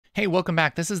Hey, welcome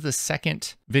back. This is the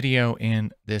second video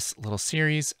in this little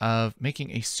series of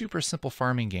making a super simple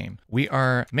farming game. We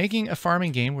are making a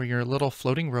farming game where you're a little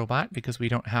floating robot because we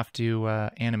don't have to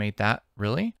animate that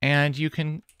really. And you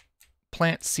can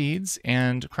plant seeds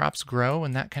and crops grow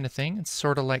and that kind of thing. It's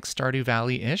sort of like Stardew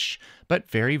Valley-ish, but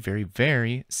very, very,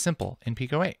 very simple in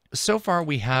Pico-8. So far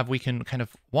we can kind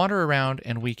of wander around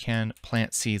and we can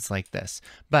plant seeds like this,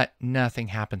 but nothing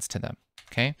happens to them.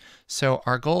 Okay, so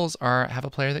our goals are have a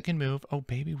player that can move. Oh,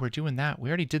 baby, we're doing that. We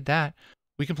already did that.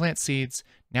 We can plant seeds.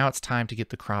 Now it's time to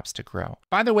get the crops to grow.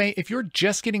 By the way, if you're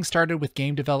just getting started with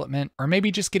game development, or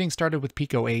maybe just getting started with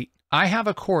Pico-8, I have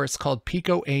a course called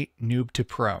Pico-8 Noob to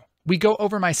Pro. We go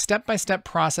over my step-by-step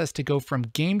process to go from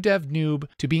game dev noob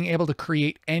to being able to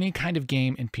create any kind of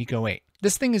game in Pico-8.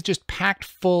 This thing is just packed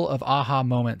full of aha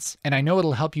moments, and I know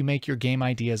it'll help you make your game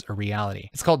ideas a reality.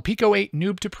 It's called Pico-8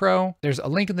 Noob to Pro. There's a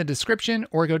link in the description,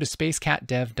 or go to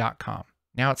spacecatdev.com.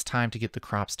 Now it's time to get the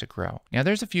crops to grow. Now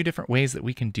there's a few different ways that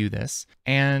we can do this,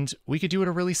 and we could do it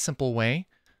a really simple way,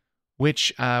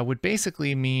 which would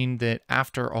basically mean that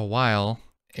after a while,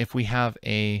 if we have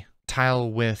a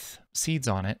tile with seeds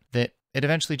on it, that it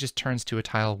eventually just turns to a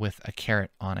tile with a carrot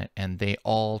on it, and they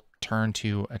all turn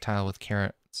to a tile with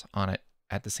carrots on it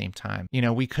at the same time. You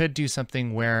know, we could do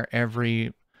something where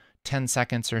every 10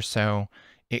 seconds or so,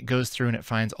 it goes through and it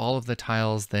finds all of the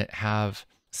tiles that have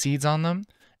seeds on them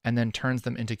and then turns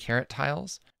them into carrot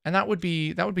tiles. And that would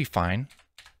be fine.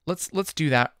 Let's do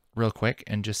that real quick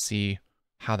and just see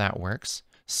how that works.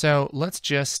 So let's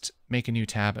just make a new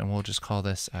tab and we'll just call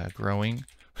this growing.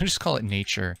 We'll just call it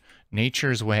nature.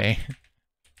 Nature's way.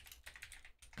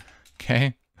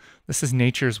 Okay, this is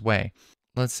nature's way.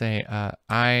 Let's say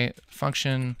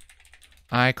function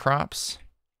I crops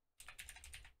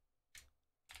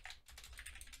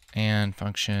and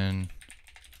function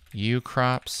U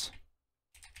crops,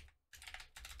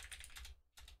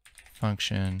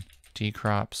 function D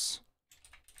crops.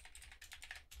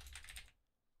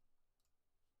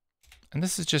 And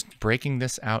this is just breaking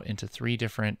this out into 3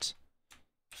 different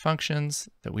functions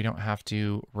that we don't have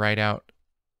to write out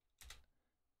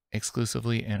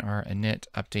exclusively in our init,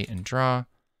 update, and draw.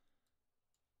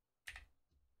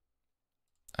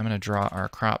 I'm going to draw our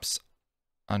crops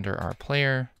under our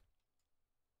player,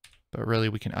 but really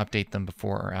we can update them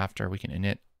before or after. We can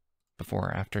init before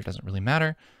or after, it doesn't really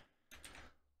matter.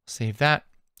 Save that.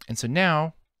 And so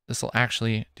now this will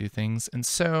actually do things. And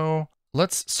so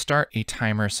let's start a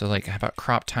timer. So like, how about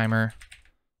crop timer?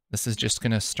 This is just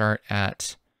going to start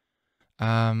at,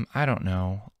 I don't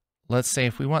know. Let's say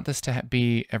if we want this to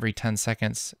be every 10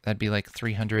 seconds, that'd be like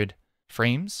 300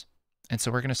 frames. And so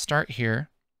we're going to start here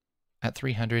at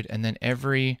 300, and then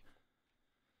every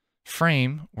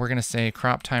frame, we're going to say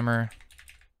crop timer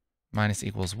minus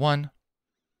equals 1.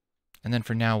 And then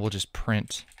for now, we'll just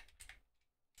print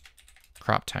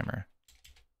crop timer.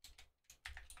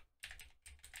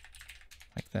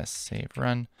 Like this, save,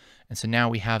 run. And so now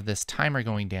we have this timer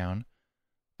going down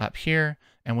up here.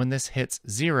 And when this hits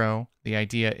 0, the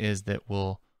idea is that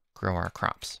we'll grow our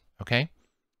crops, okay?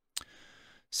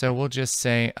 So we'll just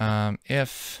say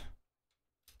if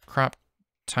crop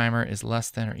timer is less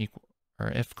than or equal, or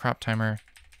if crop timer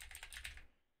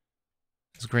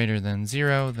is greater than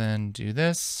 0, then do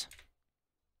this.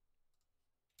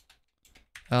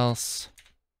 Else,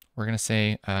 we're going to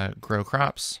say grow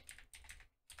crops,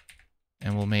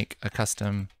 and we'll make a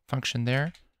custom function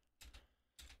there.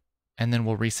 And then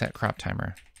we'll reset crop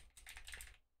timer.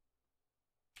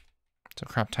 So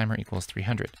crop timer equals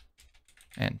 300.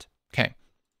 End. Okay.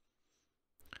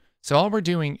 So all we're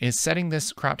doing is setting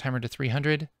this crop timer to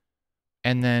 300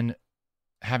 and then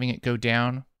having it go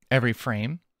down every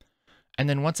frame. And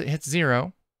then once it hits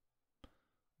 0,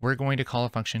 we're going to call a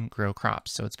function grow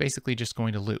crops. So it's basically just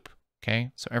going to loop.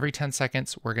 Okay. So every 10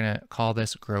 seconds, we're going to call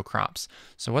this grow crops.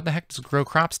 So what the heck does grow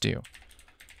crops do?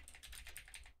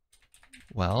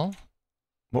 Well,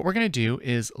 what we're going to do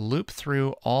is loop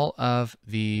through all of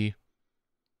the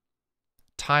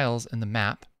tiles in the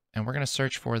map, and we're going to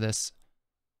search for this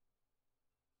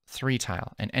 3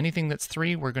 tile. And anything that's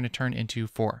 3, we're going to turn into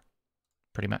 4,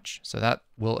 pretty much. So that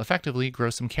will effectively grow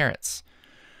some carrots.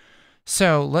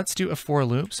 So let's do a for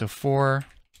loop. So for,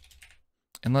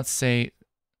 and let's say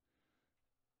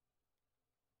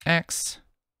x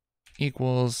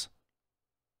equals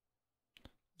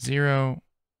 0,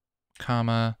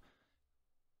 comma,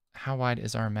 how wide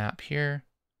is our map here?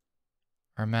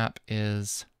 Our map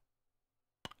is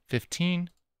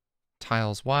 15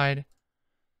 tiles wide.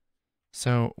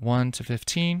 So 1 to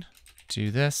 15, do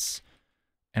this.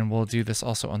 And we'll do this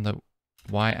also on the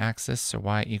y-axis. So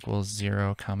y equals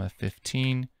 0, comma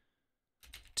 15.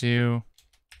 Do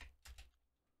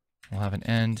We'll have an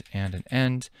end and an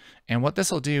end. And what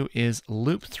this will do is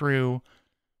loop through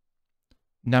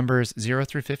numbers 0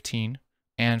 through 15.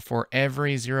 And for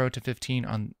every 0 to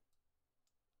 15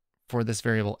 for this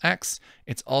variable x,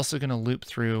 it's also going to loop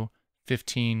through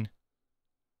 0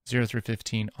 through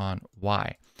 15 on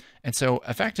y. And so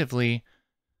effectively,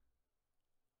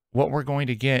 what we're going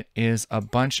to get is a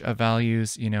bunch of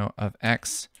values, of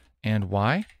x and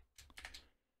y.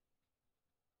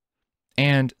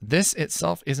 And this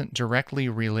itself isn't directly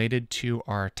related to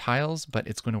our tiles, but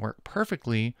it's going to work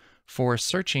perfectly for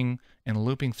searching and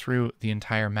looping through the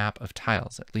entire map of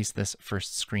tiles, at least this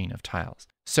first screen of tiles.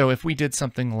 So if we did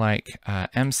something like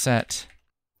mset,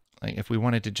 like if we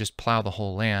wanted to just plow the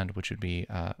whole land, which would be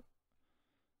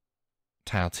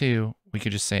tile 2, we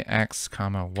could just say x,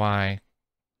 comma, y,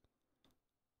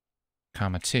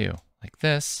 comma 2, like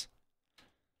this,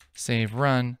 save,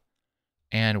 run.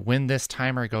 And when this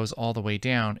timer goes all the way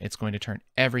down, it's going to turn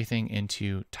everything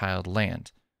into tiled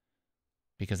land,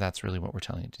 because that's really what we're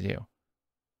telling it to do.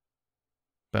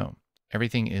 Boom.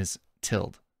 Everything is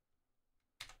tilled.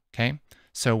 Okay,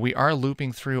 so we are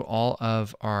looping through all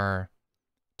of our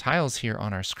tiles here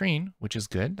on our screen, which is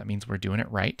good. That means we're doing it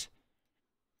right.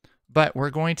 But we're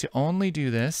going to only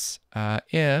do this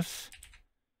if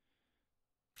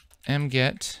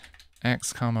mget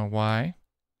x comma y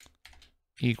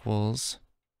equals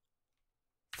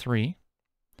 3.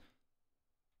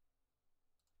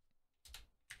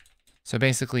 So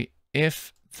basically,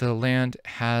 if the land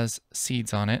has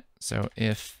seeds on it, so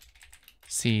if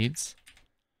seeds,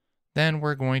 then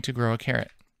we're going to grow a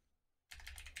carrot.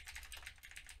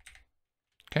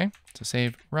 Okay, so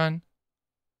save, run.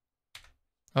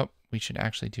 Oh, we should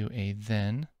actually do a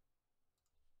then.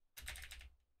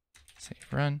 Save,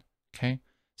 run. Okay,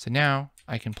 so now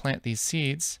I can plant these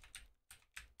seeds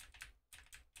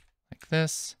like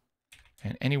this,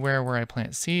 and anywhere where I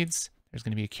plant seeds, there's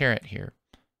going to be a carrot here.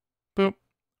 Boop,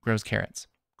 grows carrots.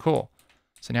 Cool.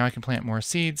 So now I can plant more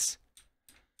seeds,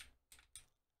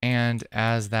 and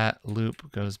as that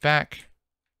loop goes back,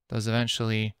 those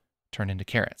eventually turn into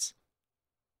carrots,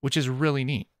 which is really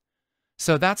neat.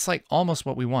 So that's like almost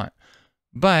what we want.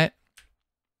 But,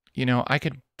 I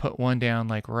could put one down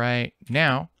like right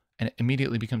now, and it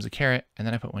immediately becomes a carrot, and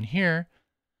then I put one here,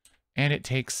 and it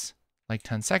takes like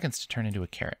 10 seconds to turn into a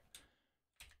carrot.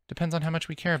 Depends on how much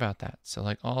we care about that. So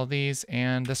like all these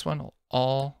and this one,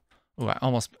 I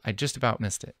just about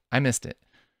missed it. I missed it.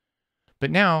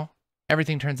 But now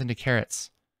everything turns into carrots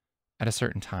at a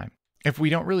certain time. If we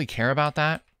don't really care about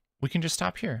that, we can just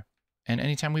stop here. And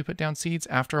anytime we put down seeds,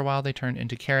 after a while they turn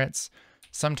into carrots.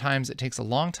 Sometimes it takes a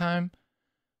long time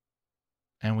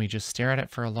and we just stare at it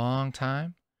for a long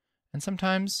time. And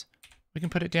sometimes we can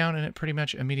put it down and it pretty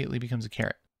much immediately becomes a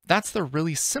carrot. That's the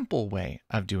really simple way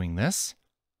of doing this.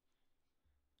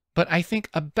 But I think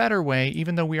a better way,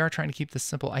 even though we are trying to keep this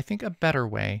simple, I think a better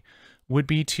way would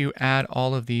be to add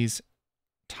all of these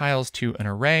tiles to an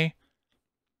array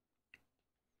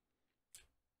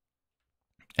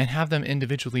and have them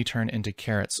individually turn into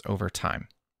carrots over time.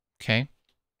 Okay?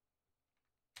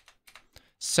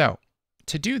 So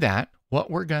to do that, what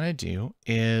we're going to do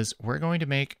is we're going to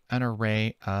make an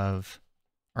array of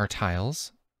our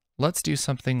tiles. Let's do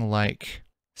something like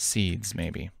seeds,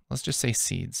 maybe. Let's just say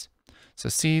seeds. So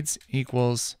seeds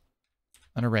equals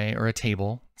an array or a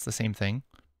table. It's the same thing.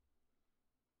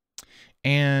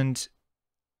 And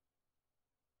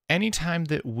anytime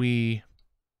that we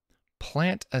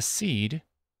plant a seed,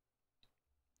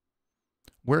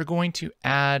 we're going to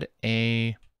add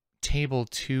a table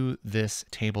to this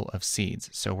table of seeds.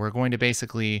 So we're going to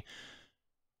basically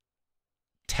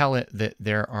tell it that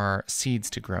there are seeds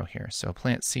to grow here. So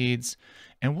plant seeds,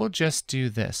 and we'll just do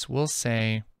this. We'll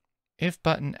say if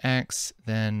button X,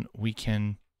 then we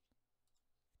can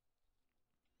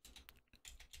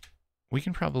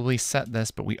probably set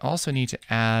this, but we also need to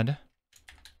add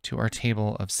to our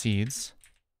table of seeds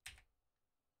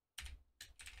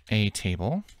a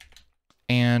table.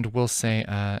 And we'll say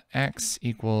x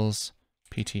equals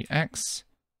ptx.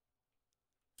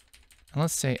 And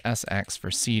let's say sx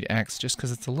for seed x, just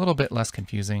because it's a little bit less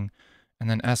confusing. And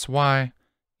then sy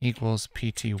equals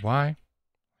pty,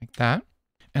 like that.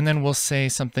 And then we'll say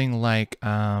something like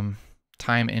time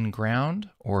in ground,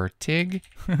 or tig.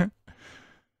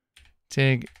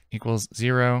 Tig equals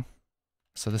 0.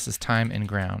 So this is time in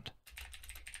ground.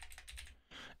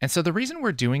 And so the reason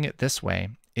we're doing it this way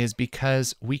is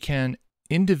because we can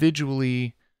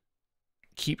individually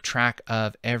keep track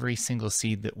of every single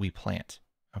seed that we plant,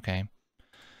 okay?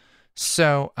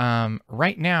 So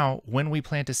right now, when we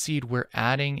plant a seed, we're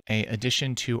adding an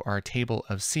addition to our table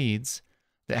of seeds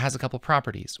that has a couple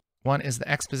properties. One is the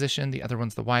X position, the other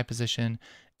one's the Y position,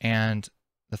 and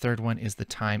the third one is the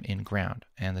time in ground,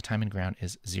 and the time in ground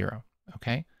is 0,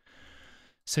 okay?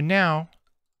 So now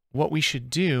what we should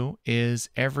do is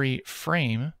every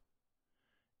frame,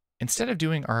 instead of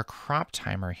doing our crop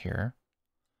timer here,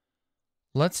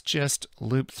 let's just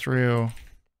loop through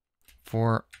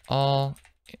for all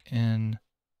in,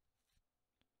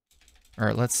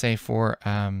 or let's say for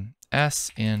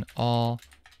S in all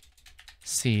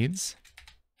seeds,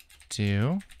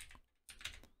 do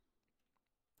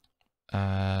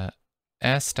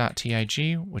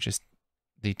s.tig, which is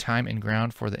the time in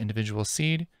ground for the individual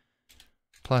seed,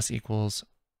 plus equals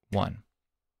 1.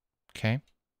 Okay.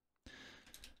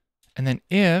 And then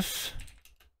if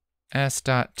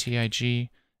s.tig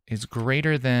is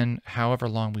greater than however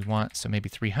long we want, so maybe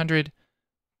 300,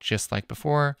 just like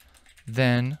before,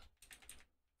 then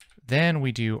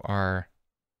we do our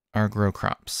grow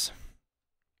crops.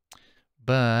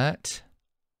 But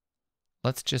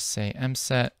let's just say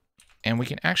mset, and we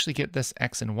can actually get this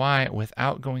X and Y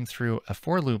without going through a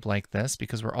for loop like this,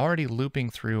 because we're already looping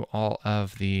through all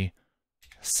of the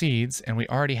seeds and we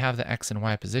already have the X and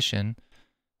Y position.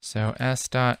 So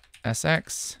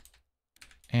s.sx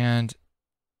and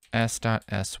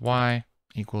s.sy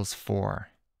equals 4.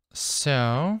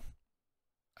 So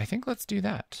I think let's do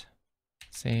that.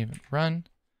 Save and run.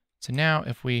 So now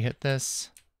if we hit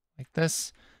this like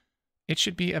this, it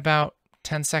should be about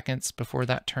 10 seconds before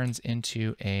that turns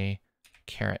into a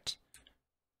carrot.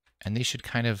 And these should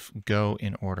kind of go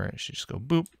in order. It should just go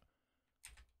boop,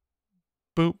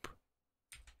 boop.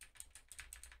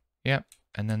 Yep.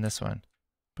 And then this one,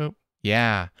 boop.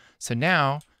 Yeah. So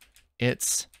now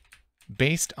it's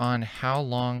based on how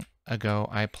long ago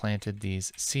I planted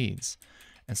these seeds.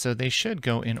 And so they should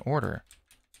go in order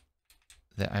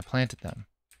that I planted them.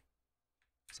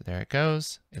 So there it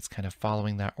goes. It's kind of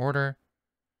following that order.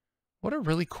 What a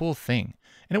really cool thing.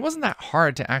 And it wasn't that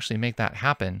hard to actually make that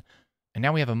happen. And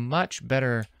now we have a much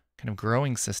better kind of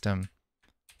growing system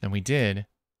than we did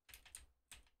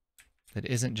that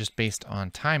isn't just based on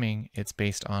timing, it's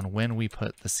based on when we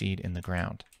put the seed in the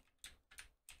ground.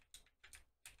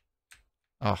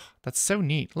 Oh, that's so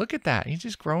neat. Look at that. He's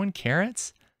just growing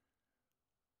carrots.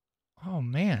 Oh,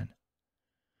 man.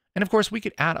 And of course, we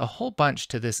could add a whole bunch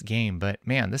to this game, but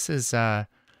man, this is a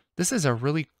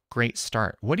really great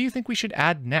start. What do you think we should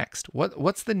add next?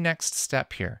 What's the next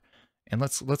step here? And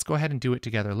let's go ahead and do it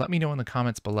together. Let me know in the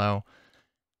comments below.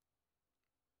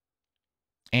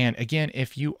 And again,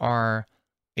 if you are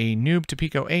a noob to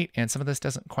Pico-8 and some of this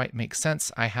doesn't quite make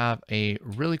sense, I have a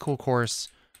really cool course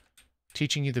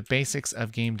teaching you the basics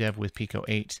of game dev with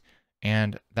Pico-8,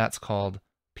 and that's called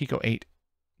Pico-8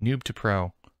 Noob to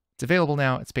Pro. It's available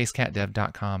now at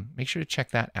spacecatdev.com. Make sure to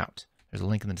check that out. There's a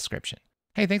link in the description.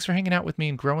 Hey, thanks for hanging out with me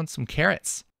and growing some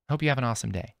carrots. Hope you have an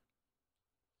awesome day.